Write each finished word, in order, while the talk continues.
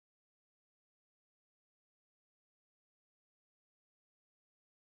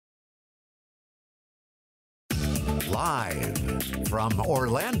Live from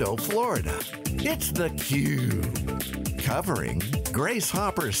Orlando, Florida, it's theCUBE. Covering Grace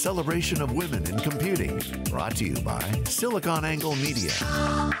Hopper's celebration of women in computing. Brought to you by SiliconANGLE Media.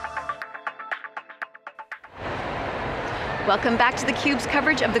 Welcome back to theCUBE's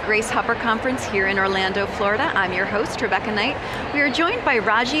coverage of the Grace Hopper Conference here in Orlando, Florida. I'm your host, Rebecca Knight. We are joined by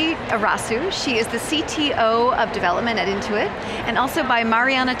Raji Arasu. She is the CTO of Development at Intuit, and also by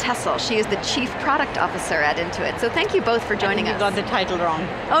Marianna Tessel. She is the Chief Product Officer at Intuit. So thank you both for joining us. You got the title wrong.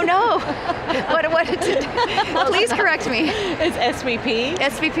 Oh no! what did it? Please correct me. It's SVP.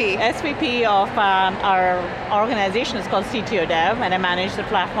 SVP. SVP of our organization is called CTO Dev, and I manage the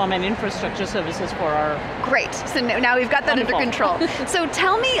platform and infrastructure services for our... Great, so now we've got that under control. So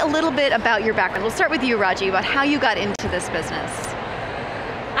tell me a little bit about your background. We'll start with you, Raji, about how you got into this business.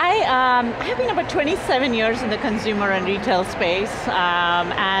 I have been about 27 years in the consumer and retail space,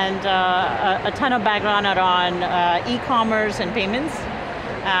 and a ton of background around e-commerce and payments.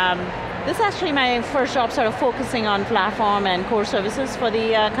 This is actually my first job sort of focusing on platform and core services for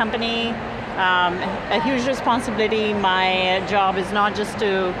the company. A huge responsibility. My job is not just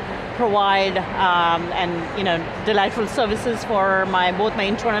to provide delightful services for both my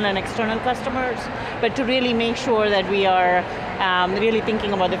internal and external customers, but to really make sure that we are really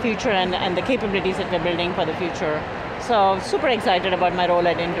thinking about the future and the capabilities that we're building for the future. So super excited about my role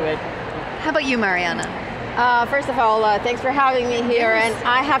at Intuit. How about you, Marianna? First of all, thanks for having me here, and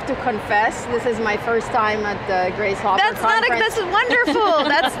I have to confess, this is my first time at the Grace Hopper Conference. That's wonderful.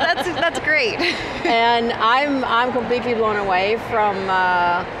 that's great. And I'm completely blown away from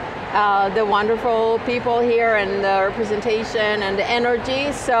the wonderful people here and the representation and the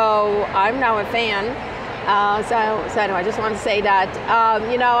energy. So I'm now a fan. So anyway, I just want to say that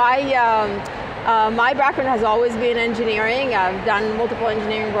my background has always been engineering. I've done multiple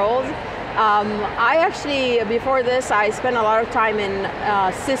engineering roles. I actually, before this, I spent a lot of time in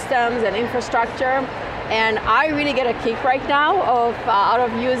systems and infrastructure, and I really get a kick right now out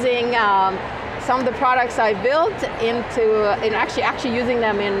of using some of the products I built and actually using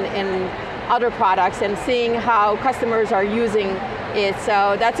them in other products and seeing how customers are using it.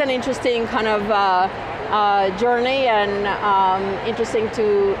 So that's an interesting kind of journey, and interesting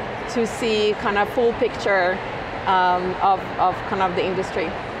to see kind of full picture of kind of the industry.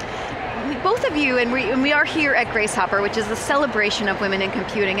 Both of you, and we are here at Grace Hopper, which is the celebration of women in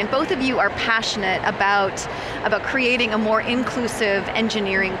computing, and both of you are passionate about creating a more inclusive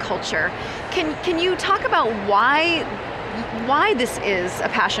engineering culture. Can you talk about why this is a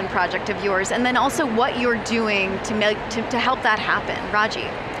passion project of yours, and then also what you're doing to help that happen? Raji.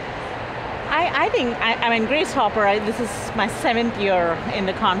 I think, I'm in Grace Hopper, this is my 7th year in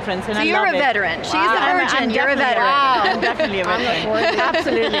the conference, and so I you're love a veteran. Wow. She's the virgin, you're a veteran. Wow. I'm definitely a veteran,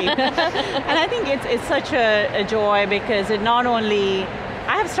 absolutely. And I think it's such a joy, because it not only,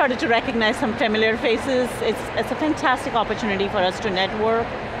 I have started to recognize some familiar faces. It's a fantastic opportunity for us to network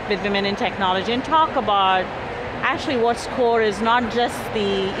with women in technology and talk about actually what's core is not just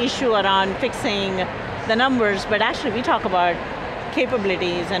the issue around fixing the numbers, but actually we talk about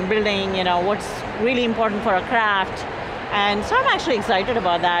capabilities and building, what's really important for a craft. And so I'm actually excited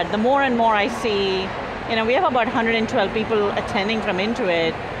about that. The more and more I see, we have about 112 people attending from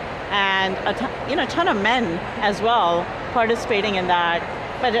Intuit, and a ton of men as well participating in that.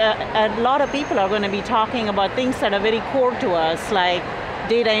 But a lot of people are going to be talking about things that are very core to us, like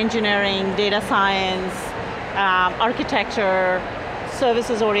data engineering, data science, architecture,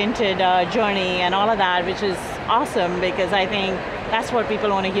 services-oriented journey, and all of that, which is awesome, because I think that's what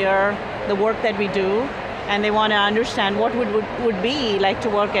people want to hear, the work that we do, and they want to understand what would be like to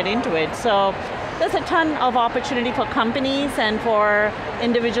work at Intuit. So there's a ton of opportunity for companies and for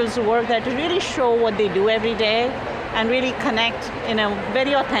individuals who work there to really show what they do every day and really connect in a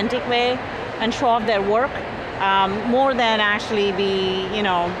very authentic way and show off their work, more than actually be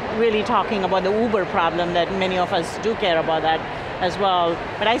really talking about the Uber problem that many of us do care about that as well.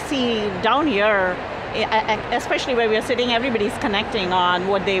 But I see down here, especially where we are sitting, everybody's connecting on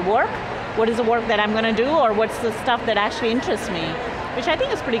what they work, what is the work that I'm going to do, or what's the stuff that actually interests me, which I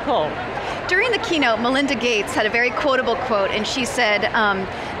think is pretty cool. During the keynote, Melinda Gates had a very quotable quote, and she said,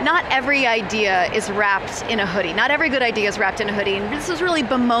 not every idea is wrapped in a hoodie. Not every good idea is wrapped in a hoodie, and this was really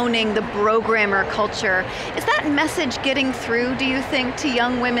bemoaning the programmer culture. Is that message getting through, do you think, to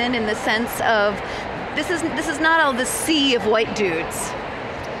young women in the sense of, this is not all the sea of white dudes?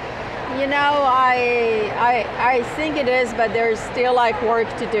 I think it is, but there's still work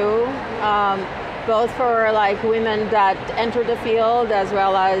to do, both for women that enter the field as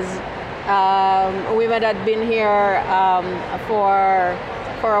well as women that have been here for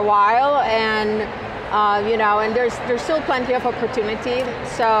a while, and and there's still plenty of opportunity.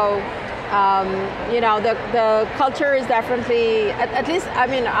 So, the culture is definitely, at least,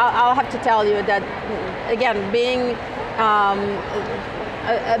 I'll have to tell you that, again, being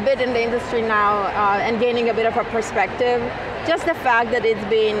a bit in the industry now and gaining a bit of a perspective, just the fact that it's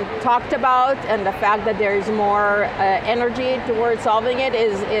being talked about and the fact that there is more energy towards solving it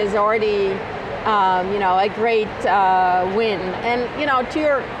is already, a great win. And to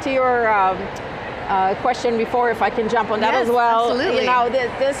your question before, if I can jump on that as well. Absolutely.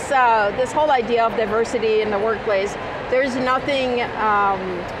 This whole idea of diversity in the workplace, there's nothing.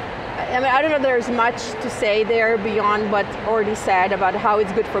 I don't know. There's much to say there beyond what already said about how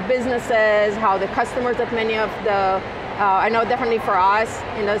it's good for businesses, how the customers that many of the I know definitely for us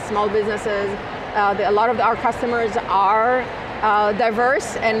in the small businesses, a lot of our customers are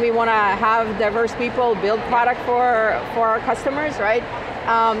diverse, and we want to have diverse people build product for our customers, right?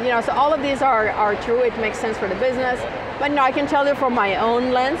 So all of these are true. It makes sense for the business, but I can tell you from my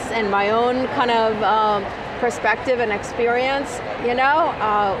own lens and my own kind of perspective and experience,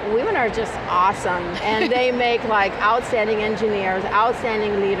 women are just awesome, and they make like outstanding engineers,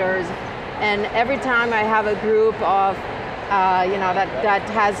 outstanding leaders. And every time I have a group of, that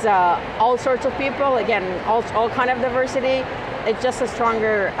has all sorts of people, again, all kind of diversity, it's just a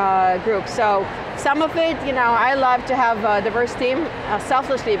stronger group. So some of it, I love to have a diverse team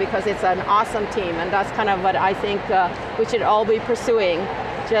selfishly because it's an awesome team, and that's kind of what I think we should all be pursuing.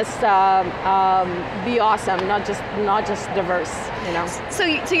 Just be awesome, not just diverse, So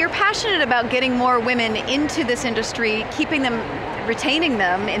you're passionate about getting more women into this industry, keeping them, retaining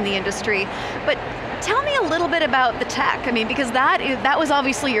them in the industry, but tell me a little bit about the tech. Because that was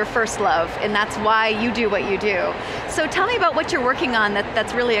obviously your first love, and that's why you do what you do. So tell me about what you're working on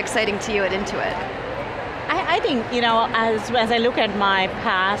that's really exciting to you at Intuit. I think, as I look at my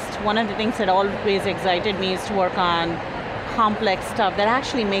past, one of the things that always excited me is to work on complex stuff that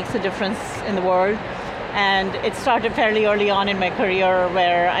actually makes a difference in the world. And it started fairly early on in my career,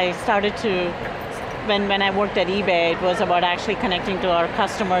 where I started to, when I worked at eBay, it was about actually connecting to our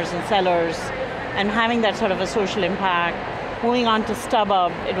customers and sellers and having that sort of a social impact. Moving on to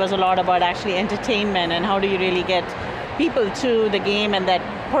StubHub, it was a lot about actually entertainment and how do you really get people to the game and that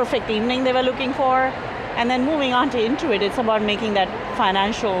perfect evening they were looking for. And then moving on to Intuit, it's about making that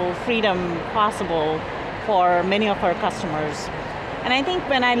financial freedom possible for many of our customers. And I think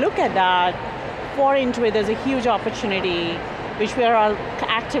when I look at that, for Intuit, there's a huge opportunity, which we are all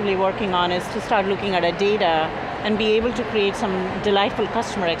actively working on, is to start looking at our data and be able to create some delightful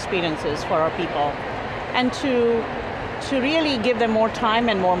customer experiences for our people. And to really give them more time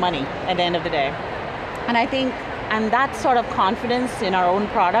and more money at the end of the day. And I think, and that sort of confidence in our own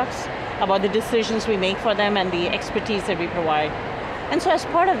products, about the decisions we make for them and the expertise that we provide. And so as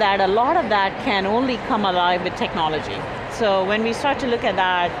part of that, a lot of that can only come alive with technology. So when we start to look at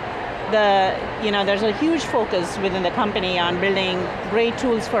that, there's a huge focus within the company on building great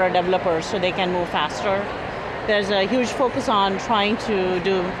tools for our developers so they can move faster. There's a huge focus on trying to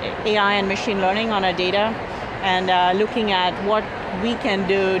do AI and machine learning on our data, and looking at what we can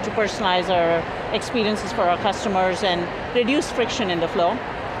do to personalize our experiences for our customers and reduce friction in the flow.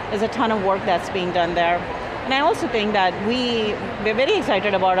 There's a ton of work that's being done there. And I also think that we're very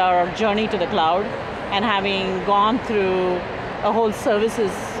excited about our journey to the cloud, and having gone through a whole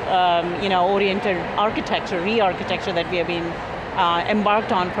services oriented architecture, re-architecture that we have been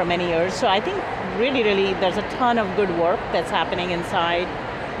embarked on for many years. So I think really there's a ton of good work that's happening inside,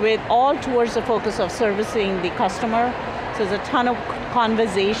 with all towards the focus of servicing the customer. So there's a ton of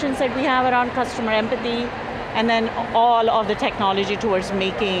conversations that we have around customer empathy, and then all of the technology towards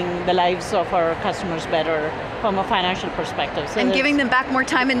making the lives of our customers better from a financial perspective. So and giving them back more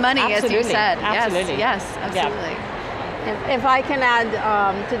time and money, as you said. Absolutely. Yes, absolutely. Yeah. If I can add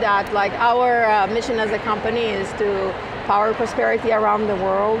to that, like our mission as a company is to power prosperity around the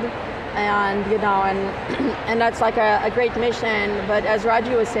world, and and that's like a great mission. But as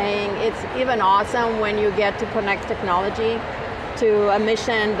Raji was saying, it's even awesome when you get to connect technology to a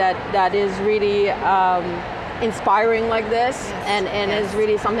mission that is really inspiring like this, and is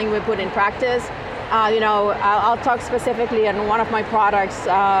really something we put in practice. I'll talk specifically on one of my products,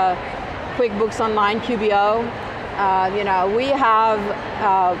 QuickBooks Online QBO. We have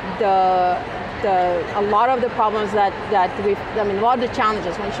a lot of the problems that a lot of the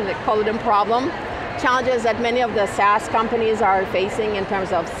challenges, one should call them challenges that many of the SaaS companies are facing in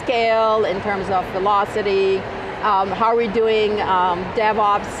terms of scale, in terms of velocity. How are we doing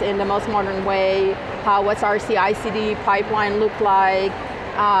DevOps in the most modern way? What's our CI/CD pipeline look like?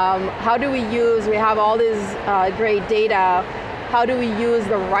 How do we have all this great data, how do we use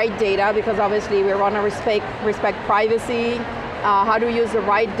the right data, because obviously we want to respect privacy. How do we use the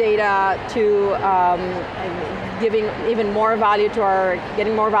right data to giving even more value to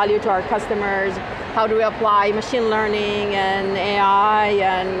getting more value to our customers? How do we apply machine learning and AI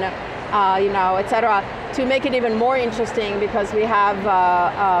and et cetera, to make it even more interesting, because we have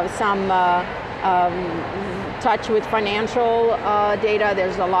some touch with financial data.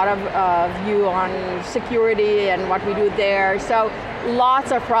 There's a lot of view on security and what we do there. So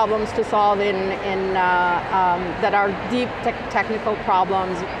lots of problems to solve that are deep technical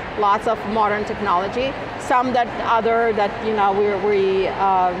problems. Lots of modern technology. Some that we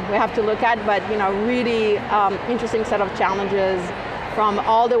have to look at, but really interesting set of challenges, from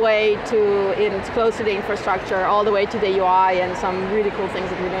all the way to close to the infrastructure, all the way to the UI, and some really cool things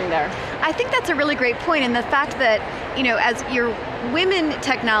that we're doing there. I think that's a really great point, and the fact that, as you're women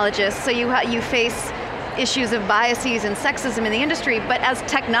technologists, so you face issues of biases and sexism in the industry, but as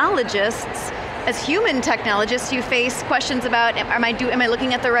technologists, as human technologists, you face questions about, am I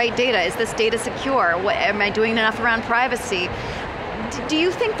looking at the right data? Is this data secure? Am I doing enough around privacy? Do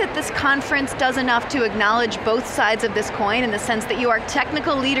you think that this conference does enough to acknowledge both sides of this coin, in the sense that you are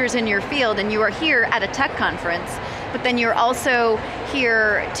technical leaders in your field and you are here at a tech conference, but then you're also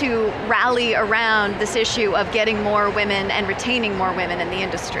here to rally around this issue of getting more women and retaining more women in the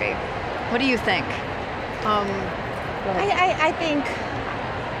industry? What do you think? I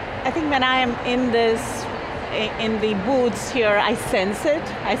think when I am in the booths here, I sense it.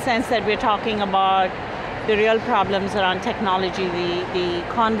 I sense that we're talking about the real problems around technology, the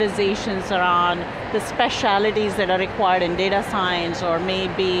conversations around the specialities that are required in data science, or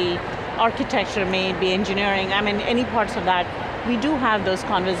maybe architecture, maybe engineering. I mean, any parts of that, we do have those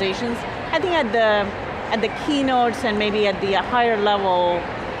conversations. I think at the keynotes and maybe at the higher level,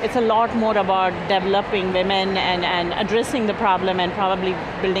 it's a lot more about developing women and addressing the problem and probably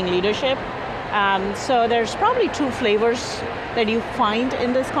building leadership. So there's probably two flavors that you find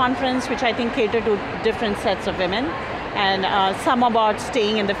in this conference, which I think cater to different sets of women, and some about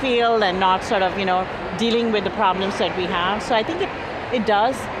staying in the field and not sort of dealing with the problems that we have. So I think it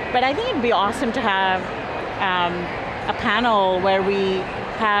does, but I think it'd be awesome to have a panel where we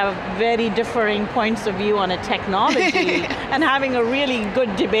have very differing points of view on a technology and having a really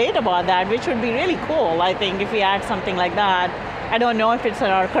good debate about that, which would be really cool, I think, if we had something like that. I don't know if it's in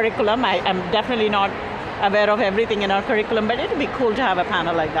our curriculum. I'm definitely not aware of everything in our curriculum, but it'd be cool to have a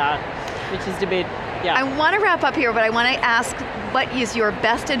panel like that, which is debate. Yeah. I want to wrap up here, but I want to ask, what is your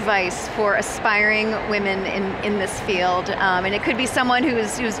best advice for aspiring women in this field? And it could be someone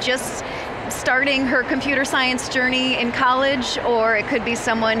who's just starting her computer science journey in college, or it could be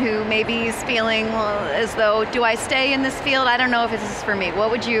someone who maybe is feeling as though, do I stay in this field? I don't know if this is for me.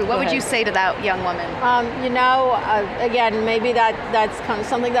 What would you say to that young woman? Again, maybe that's kind of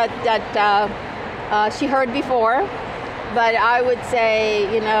something that she heard before, but I would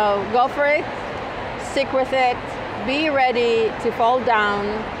say, go for it, stick with it, be ready to fall down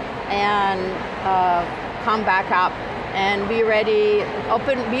and come back up. And be ready,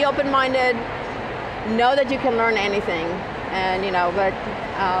 be open-minded, know that you can learn anything, and but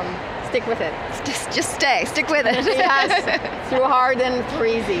stick with it. Just stick with it. Yes, through hard and through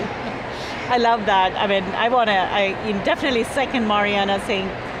easy. I love that. I mean, I definitely second Marianna saying,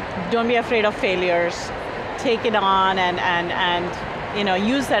 don't be afraid of failures. Take it on and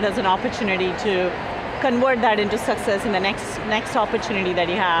use that as an opportunity to convert that into success in the next opportunity that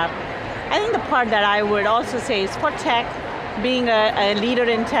you have. I think the part that I would also say is, for tech, being a leader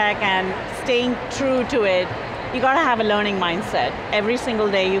in tech and staying true to it, you got to have a learning mindset. Every single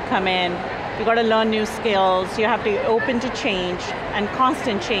day you come in, you got to learn new skills, you have to be open to change and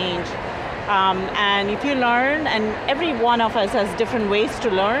constant change. And if you learn, and every one of us has different ways to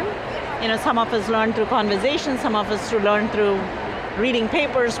learn, some of us learn through conversation, some of us learn through reading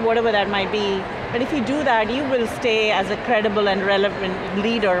papers, whatever that might be. But if you do that, you will stay as a credible and relevant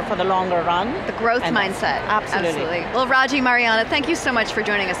leader for the longer run. The growth mindset. Absolutely. Well, Raji, Marianna, thank you so much for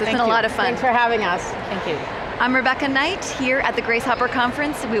joining us. It's been a lot of fun. Thanks for having us. Thank you. I'm Rebecca Knight here at the Grace Hopper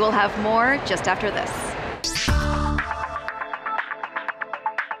Conference. We will have more just after this.